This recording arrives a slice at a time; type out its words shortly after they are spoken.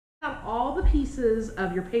the pieces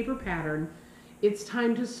of your paper pattern, it's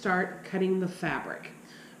time to start cutting the fabric.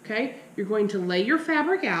 Okay, you're going to lay your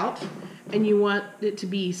fabric out, and you want it to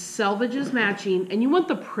be selvages matching, and you want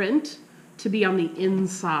the print to be on the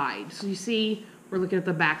inside. So you see, we're looking at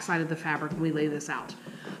the back side of the fabric when we lay this out.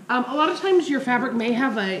 A lot of times your fabric may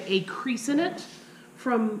have a crease in it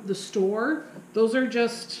from the store. Those are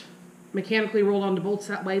just mechanically rolled onto bolts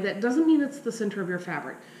that way. That doesn't mean it's the center of your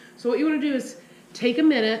fabric. So what you want to do is take a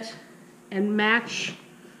minute and match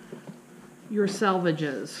your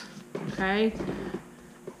selvages, okay?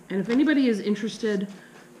 And if anybody is interested,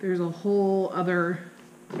 there's a whole other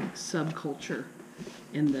subculture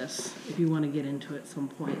in this. If you want to get into it at some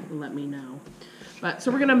point, let me know. But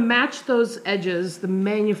so we're going to match those edges, the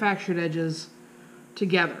manufactured edges,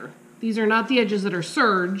 together. These are not the edges that are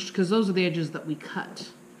serged, because those are the edges that we cut.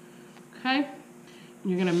 Okay?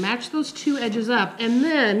 And you're going to match those two edges up, and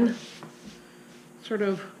then sort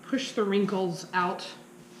of push the wrinkles out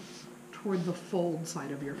toward the fold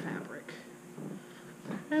side of your fabric.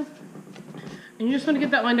 Okay? And you just want to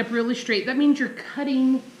get that lined up really straight. That means you're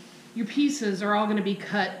cutting, your pieces are all going to be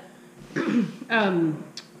cut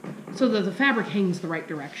so that the fabric hangs the right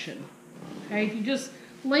direction. Okay? If you just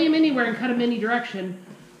lay them anywhere and cut them any direction,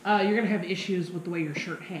 you're going to have issues with the way your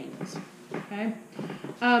shirt hangs. Okay?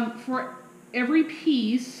 For every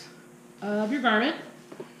piece of your garment,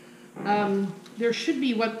 there should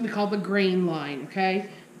be what we call the grain line. Okay?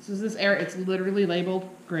 This arrow, it's literally labeled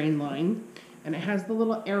grain line, and it has the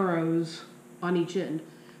little arrows on each end.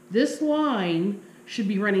 This line should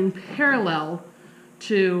be running parallel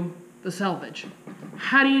to the selvage.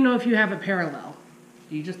 How do you know if you have it parallel?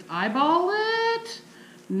 Do you just eyeball it?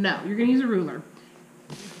 No, you're going to use a ruler.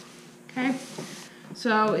 Okay?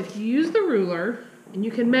 So if you use the ruler, and you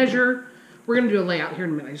can measure, we're going to do a layout here in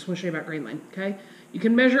a minute. I just want to show you about grain line. Okay? You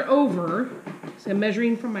can measure over, so I'm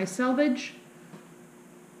measuring from my selvage,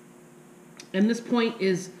 and this point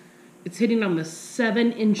is, it's hitting on the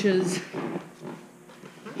 7 inches.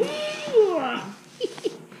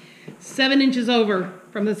 7 inches over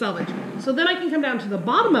from the selvage. So then I can come down to the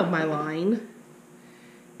bottom of my line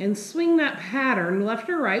and swing that pattern left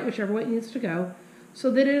or right, whichever way it needs to go,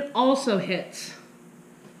 so that it also hits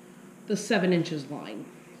the 7 inches line.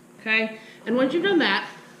 Okay? And once you've done that,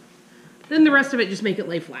 then the rest of it, just make it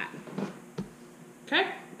lay flat.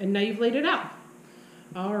 Okay? And now you've laid it out.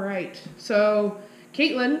 All right. So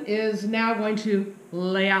Caitlin is now going to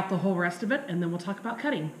lay out the whole rest of it, and then we'll talk about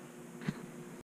cutting.